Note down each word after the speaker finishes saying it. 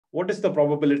what is the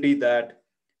probability that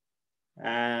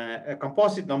a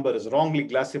composite number is wrongly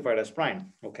classified as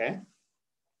prime? Okay,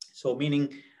 so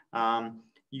meaning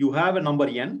you have a number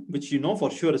n, which you know for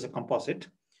sure is a composite,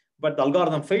 but the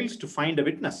algorithm fails to find a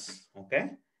witness.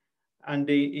 Okay, and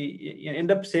you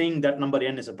end up saying that number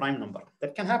n is a prime number.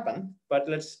 That can happen, but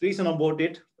let's reason about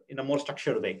it in a more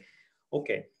structured way.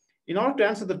 Okay, in order to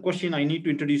answer that question, I need to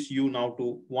introduce you now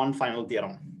to one final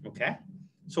theorem. Okay,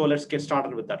 so let's get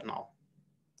started with that now.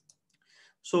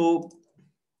 So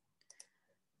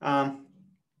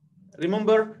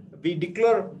remember, we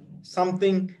declare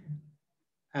something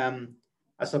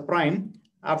as a prime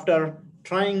after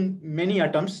trying many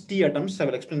attempts, t attempts. I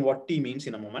will explain what t means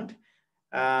in a moment.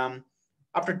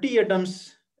 After t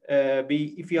attempts,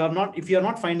 if you are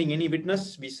not finding any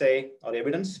witness, we say, or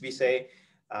evidence, we say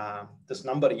this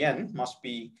number n must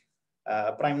be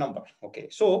a prime number. Okay,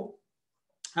 so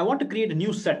I want to create a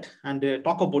new set and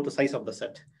talk about the size of the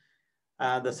set.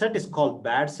 The set is called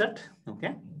bad set.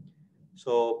 Okay,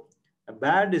 so a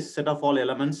bad is set of all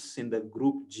elements in the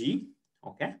group G.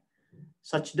 Okay,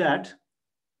 such that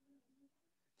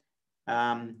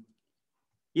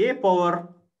a power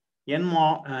n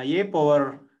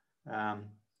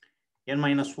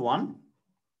minus 1,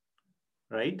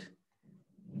 right,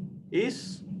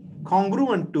 is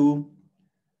congruent to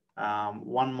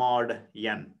 1 mod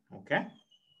n. Okay.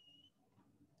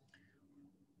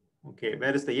 Okay,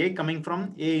 where is the A coming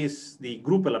from? A is the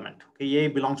group element. Okay, A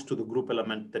belongs to the group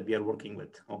element that we are working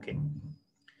with. Okay.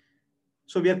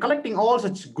 So we are collecting all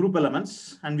such group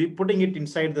elements and we're putting it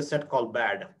inside the set called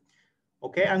bad.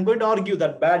 Okay, I'm going to argue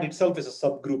that bad itself is a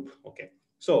subgroup. Okay,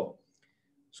 so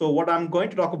what I'm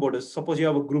going to talk about is, suppose you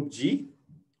have a group G.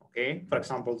 Okay, for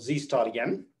example, Z star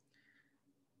n.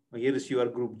 Here is your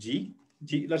group G.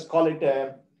 Let's call it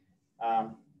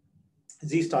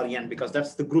Z star n, because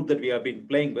that's the group that we have been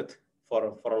playing with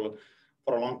for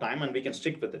a long time, and we can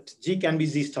stick with it. G can be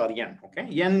Z star n. Okay,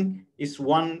 n is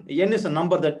a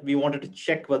number that we wanted to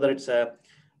check whether it's a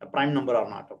prime number or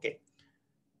not. Okay,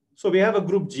 so we have a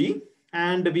group G,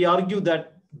 and we argue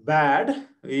that bad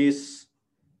is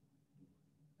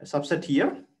a subset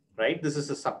here, right? This is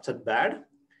a subset bad,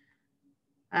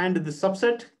 and the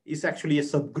subset is actually a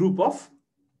subgroup of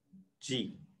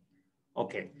G.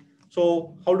 Okay,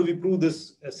 so how do we prove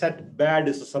this set bad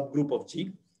is a subgroup of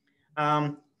G?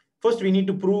 First, we need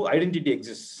to prove identity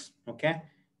exists. Okay,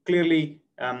 clearly,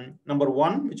 number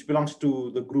 1, which belongs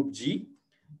to the group G,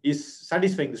 is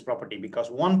satisfying this property, because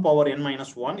 1 power n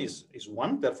minus 1 is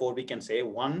 1. Therefore, we can say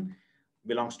 1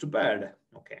 belongs to bad.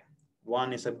 Okay,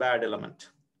 1 is a bad element.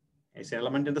 It's an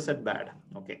element in the set bad.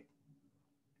 Okay.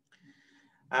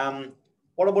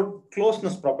 What about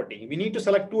closeness property? We need to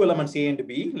select 2 elements, A and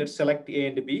B. Let's select A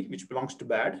and B, which belongs to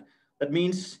bad. That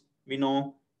means we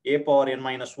know A power n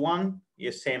minus 1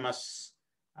 is same as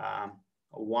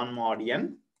 1 mod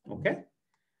n. Okay.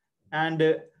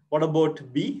 And what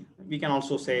about B? We can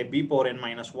also say B power n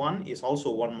minus 1 is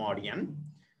also 1 mod n.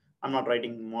 I'm not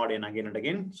writing mod n again and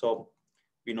again. So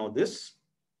we know this.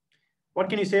 What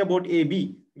can you say about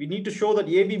AB? We need to show that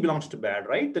AB belongs to bad,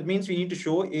 right? That means we need to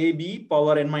show AB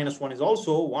power n minus 1 is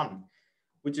also 1,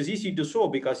 which is easy to show,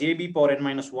 because AB power n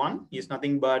minus 1 is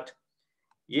nothing but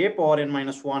A power n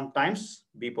minus 1 times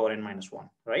B power n minus 1,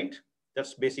 right?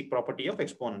 That's basic property of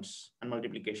exponents and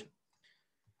multiplication.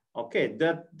 Okay,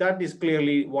 that is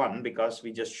clearly 1, because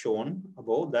we just shown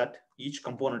above that each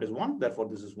component is 1. Therefore,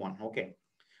 this is 1. Okay,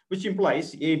 which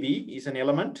implies AB is an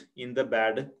element in the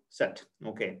bad set.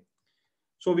 Okay.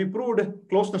 So we proved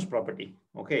closeness property.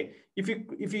 Okay,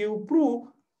 if you prove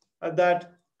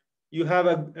that you have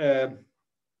a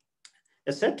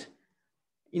set,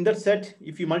 in that set,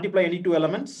 if you multiply any 2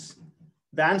 elements,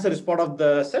 the answer is part of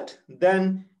the set,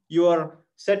 then your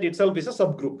set itself is a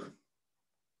subgroup.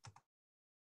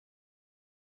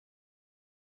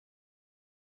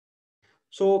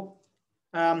 So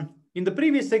in the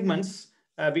previous segments,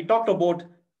 we talked about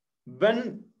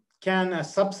when can a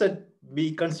subset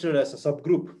be considered as a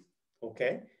subgroup.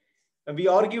 Okay, and we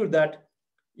argued that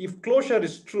if closure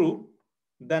is true,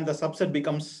 then the subset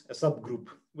becomes a subgroup,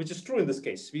 which is true in this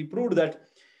case. We proved that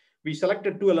we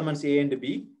selected 2 elements A and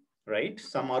B, right?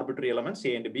 Some arbitrary elements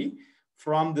A and B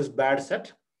from this bad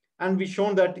set, and we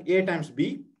shown that A times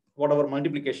B, whatever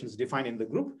multiplications defined in the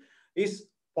group, is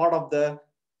part of the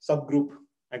subgroup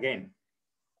again,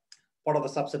 part of the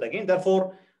subset again.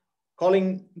 Therefore,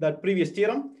 calling that previous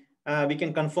theorem, we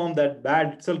can confirm that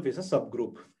bad itself is a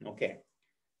subgroup. Okay.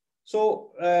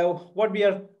 So what we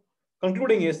are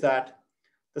concluding is that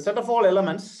the set of all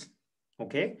elements,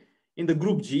 okay, in the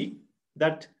group G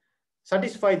that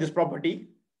satisfy this property,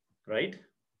 right,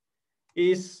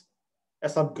 is a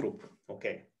subgroup.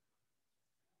 Okay.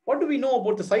 what do we know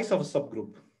about the size of a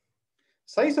subgroup?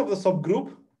 Size of the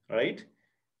subgroup, right,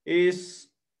 is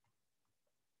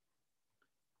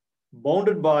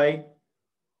bounded by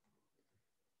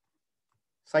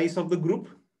size of the group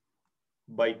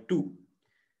by 2.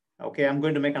 Okay, I'm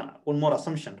going to make one more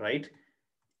assumption, right?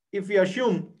 If we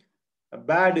assume a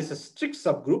bad is a strict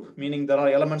subgroup, meaning there are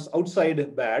elements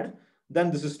outside bad,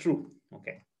 then this is true.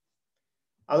 Okay.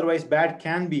 Otherwise, bad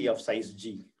can be of size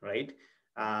G, right?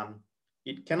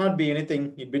 It cannot be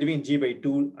anything in between G by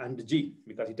 2 and G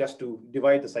because it has to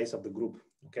divide the size of the group.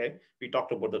 Okay, we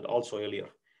talked about that also earlier.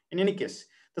 In any case,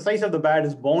 the size of the bad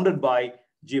is bounded by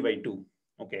G by 2.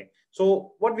 Okay,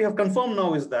 so what we have confirmed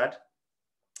now is that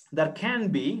there can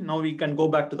be, now we can go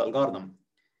back to the algorithm.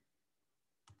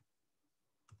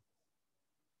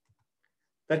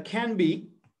 There can be,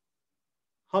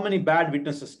 how many bad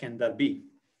witnesses can there be?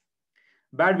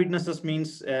 Bad witnesses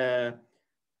means,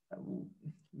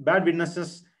 bad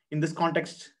witnesses in this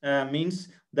context means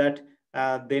that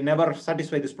they never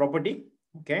satisfy this property,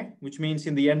 okay? Which means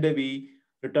in the end, we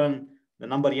return the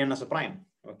number n as a prime,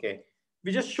 okay?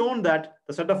 We just shown that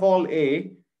the set of all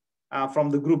A from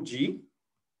the group G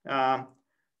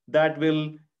that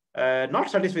will not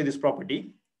satisfy this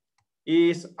property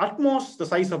is at most the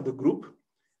size of the group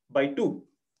by 2,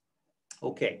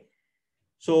 okay?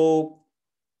 So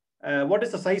what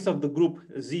is the size of the group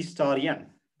Z star n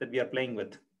that we are playing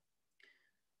with?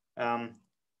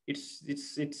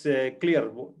 It's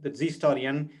clear that Z star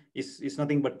n is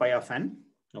nothing but pi of n,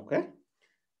 okay?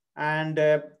 And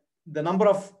the number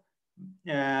of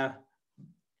bad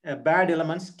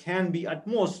elements can be at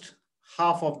most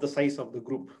half of the size of the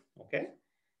group, okay?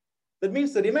 That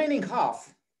means the remaining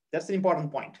half, that's the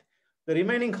important point. The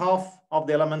remaining half of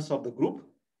the elements of the group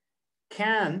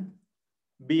can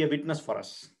be a witness for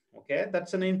us, okay?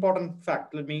 That's an important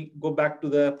fact. Let me go back to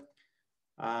the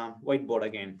whiteboard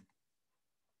again.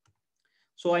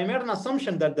 So I made an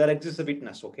assumption that there exists a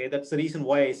witness, okay? That's the reason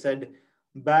why I said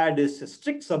bad is a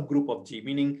strict subgroup of G,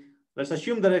 meaning let's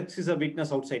assume there exists a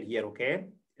witness outside here, okay?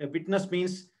 A witness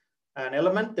means an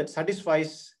element that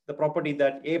satisfies the property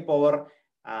that A power,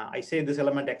 I say this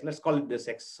element X, let's call it this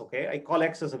X, okay? I call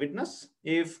X as a witness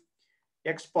if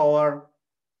X power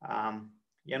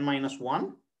n minus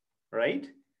 1, right,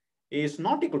 is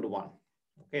not equal to 1.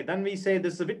 Okay, then we say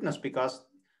this is a witness because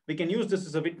we can use this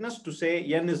as a witness to say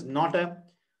n is not a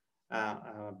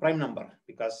prime number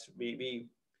because we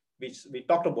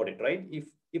talked about it, right?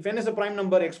 If n is a prime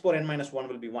number, x power n minus 1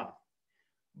 will be 1.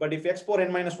 But if x power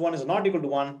n minus 1 is not equal to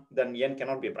 1, then n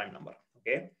cannot be a prime number,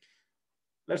 okay?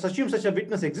 Let's assume such a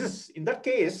witness exists. In that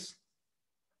case,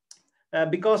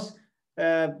 because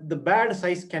the bad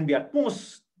size can be at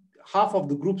most half of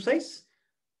the group size,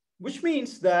 which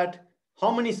means that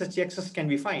how many such x's can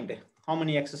we find? How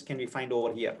many x's can we find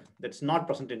over here that's not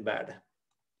present in bad?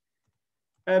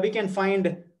 We can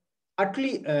find at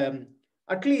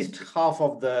least half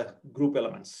of the group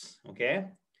elements, okay?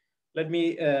 Let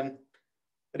me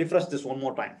refresh this one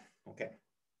more time, okay?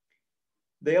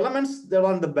 The elements that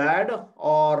are in the bad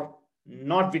are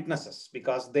not witnesses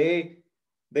because they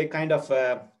kind of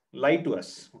lie to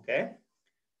us, okay?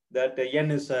 That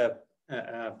n is a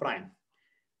prime.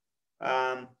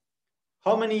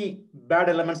 How many bad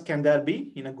elements can there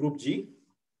be in a group G?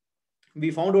 We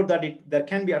found out that there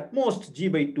can be at most G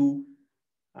by 2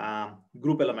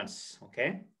 group elements,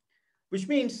 okay? Which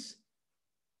means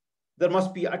there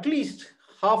must be at least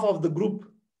half of the group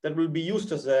that will be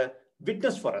used as a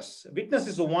witness for us. Witness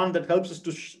is the one that helps us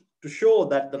to show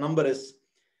that the number is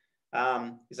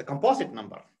a composite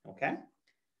number, okay?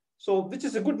 So which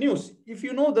is a good news. If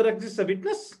you know there exists a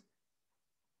witness,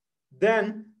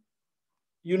 then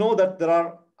you know that there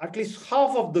are at least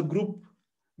half of the group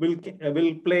will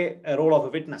play a role of a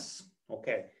witness,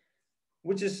 okay?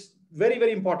 Which is very,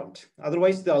 very important.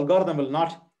 Otherwise, the algorithm will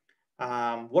not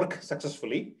work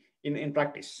successfully in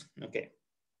practice, okay?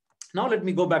 Now let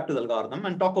me go back to the algorithm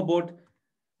and talk about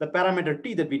the parameter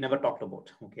T that we never talked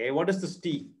about, okay? What is this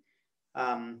T?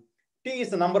 T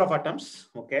is the number of atoms,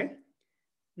 okay?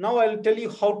 Now I'll tell you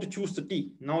how to choose the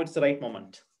T. Now it's the right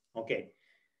moment, okay?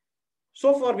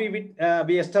 So far, we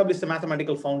established a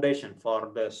mathematical foundation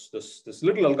for this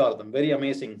little algorithm, very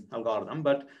amazing algorithm,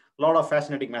 but a lot of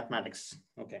fascinating mathematics.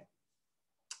 Okay.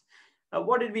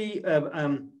 What did we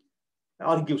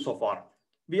argue so far?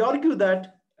 We argue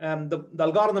that the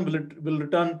algorithm will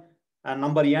return a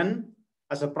number n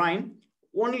as a prime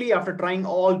only after trying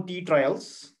all T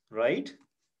trials, right?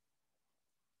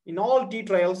 In all T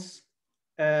trials,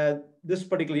 this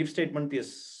particular if statement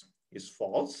is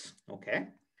false. Okay.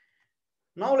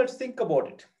 Now let's think about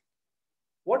it.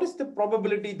 What is the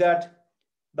probability that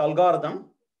the algorithm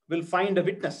will find a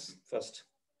witness first.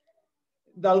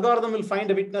 The algorithm will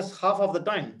find a witness half of the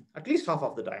time, at least half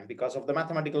of the time, because of the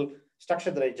mathematical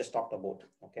structure that I just talked about.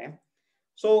 Okay,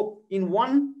 so in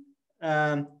one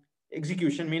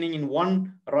execution, meaning in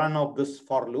one run of this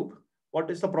for loop,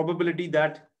 what is the probability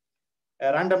that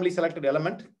a randomly selected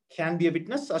element can be a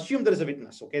witness? Assume there is a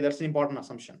witness. Okay, that's an important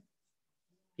assumption.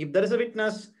 If there is a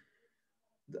witness,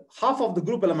 half of the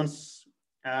group elements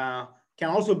can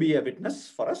also be a witness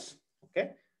for us.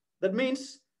 Okay, that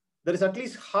means there is at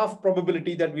least half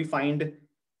probability that we find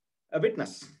a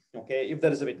witness. Okay, if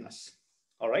there is a witness.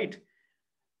 All right,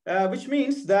 which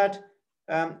means that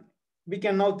we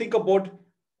can now think about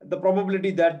the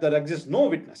probability that there exists no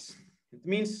witness. It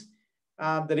means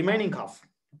the remaining half.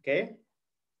 Okay,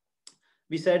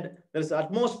 we said there is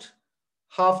at most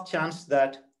half chance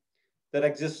that there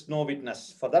exists no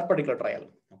witness for that particular trial.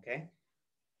 Okay,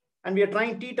 and we are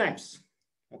trying t times.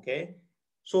 Okay,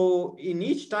 so in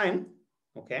each time,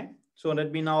 okay, so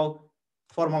let me now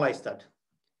formalize that.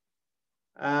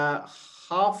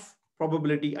 Half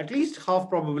probability, at least half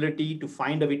probability to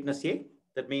find a witness A.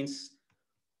 That means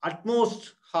at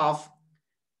most half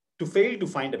to fail to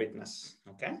find a witness.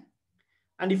 Okay,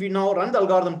 and if you now run the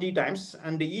algorithm t times,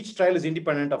 and each trial is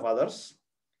independent of others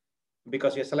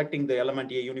because you're selecting the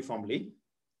element A uniformly,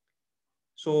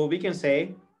 so we can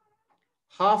say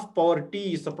half power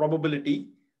t is the probability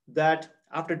that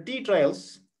after t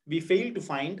trials we fail to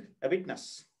find a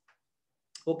witness.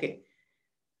 Okay,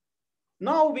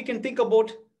 now we can think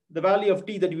about the value of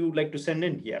t that we would like to send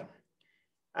in here.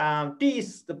 T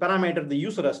is the parameter the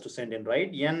user has to send in,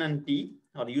 right? N and t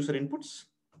are the user inputs.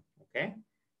 Okay,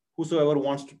 whosoever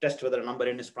wants to test whether a number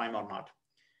n is prime or not.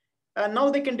 And now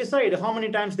they can decide how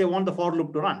many times they want the for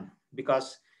loop to run,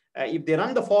 because if they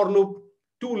run the for loop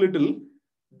too little,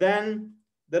 then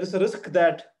there is a risk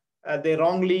that they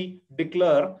wrongly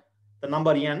declare the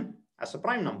number n as a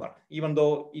prime number, even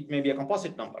though it may be a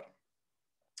composite number.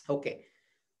 Okay,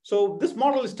 so this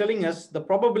model is telling us the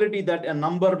probability that a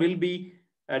number will be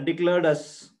declared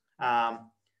as a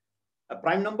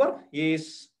prime number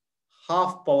is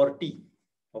half power t.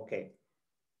 Okay,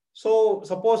 so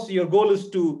suppose your goal is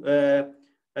to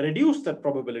reduce that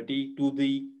probability to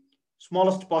the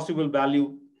smallest possible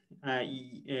value.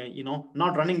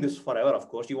 Not running this forever, of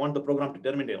course. You want the program to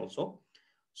terminate also.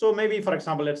 So maybe, for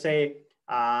example, let's say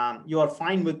you are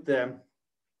fine with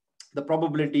the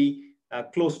probability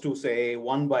close to, say,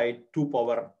 1 by 2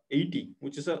 power 80,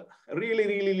 which is a really,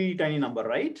 really, really tiny number,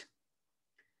 right?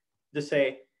 Just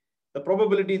say the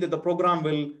probability that the program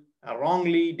will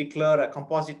wrongly declare a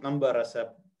composite number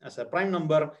as a prime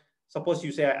number. Suppose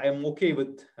you say, I am okay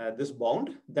with this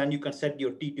bound, then you can set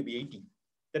your t to be 80.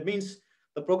 That means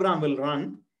the program will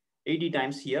run 80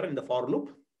 times here in the for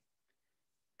loop.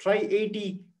 Try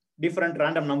 80 different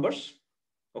random numbers.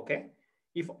 Okay,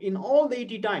 if in all the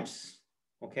 80 times,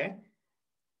 okay,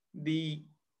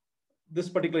 this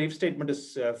particular if statement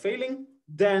is failing,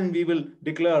 then we will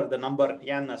declare the number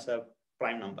n as a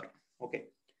prime number. Okay,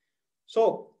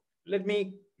 so let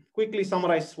me quickly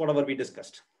summarize whatever we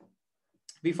discussed.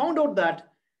 We found out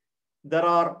that there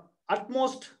are at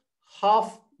most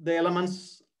half the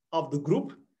elements of the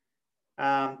group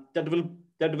that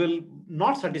will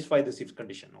not satisfy this if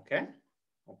condition.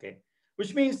 Okay,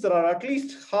 which means there are at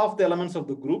least half the elements of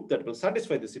the group that will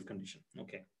satisfy this if condition.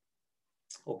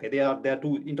 Okay, they are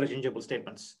two interchangeable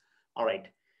statements. All right,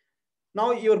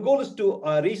 now your goal is to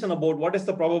reason about what is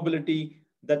the probability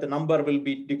that the number will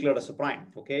be declared as a prime.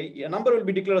 Okay, a number will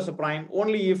be declared as a prime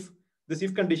only if this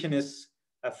if condition is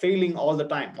failing all the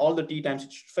time, all the t times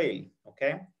it should fail.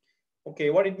 Okay,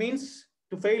 what it means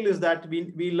to fail is that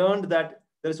we learned that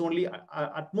there is only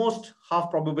at most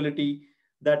half probability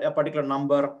that a particular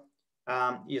number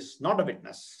is not a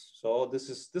witness. So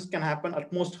this can happen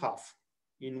at most half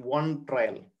in one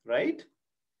trial, right?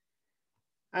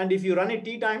 And if you run it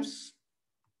t times,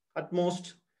 at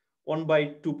most 1 by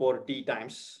 2 power t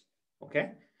times.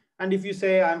 Okay, and if you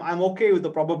say I'm okay with the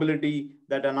probability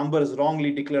that a number is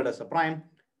wrongly declared as a prime,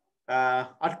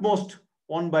 at most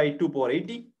 1 by 2 power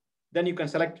 80, then you can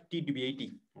select t to be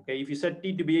 80. Okay, if you set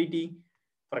t to be 80,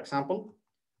 for example,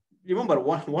 remember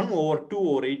 1 over 2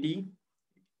 over 80,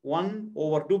 1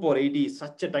 over 2 power 80 is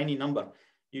such a tiny number.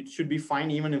 It should be fine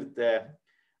even if the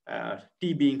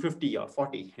t being 50 or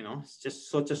 40. It's just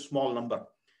such a small number.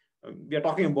 We are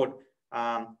talking about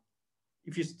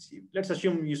if you let's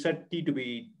assume you set t to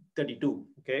be 32.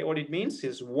 Okay, what it means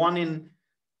is 1 in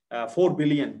 4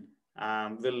 billion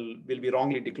will be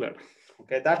wrongly declared.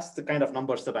 Okay, that's the kind of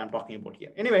numbers that I'm talking about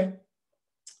here. Anyway,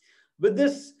 with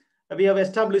this, we have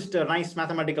established a nice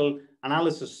mathematical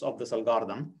analysis of this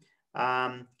algorithm.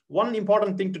 One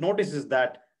important thing to notice is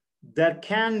that there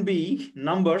can be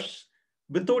numbers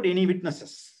without any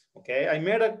witnesses. Okay, I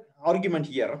made an argument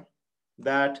here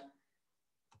that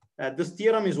this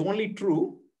theorem is only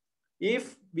true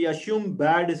if we assume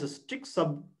bad is a strict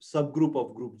subgroup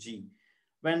of group G.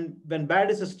 When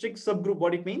bad is a strict subgroup,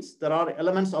 what it means? There are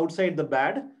elements outside the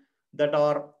bad that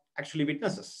are actually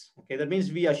witnesses. Okay, that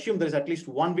means we assume there is at least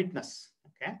one witness.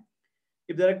 Okay,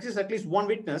 if there exists at least one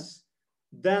witness,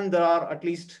 then there are at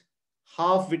least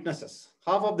half witnesses.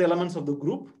 Half of the elements of the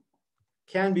group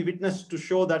can be witnessed to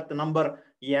show that the number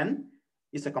n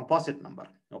is a composite number.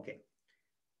 Okay,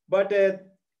 but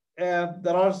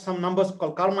there are some numbers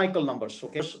called Carmichael numbers.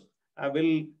 Okay,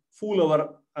 will fool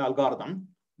our algorithm.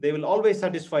 They will always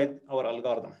satisfy our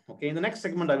algorithm. Okay, in the next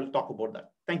segment, I will talk about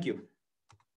that. Thank you.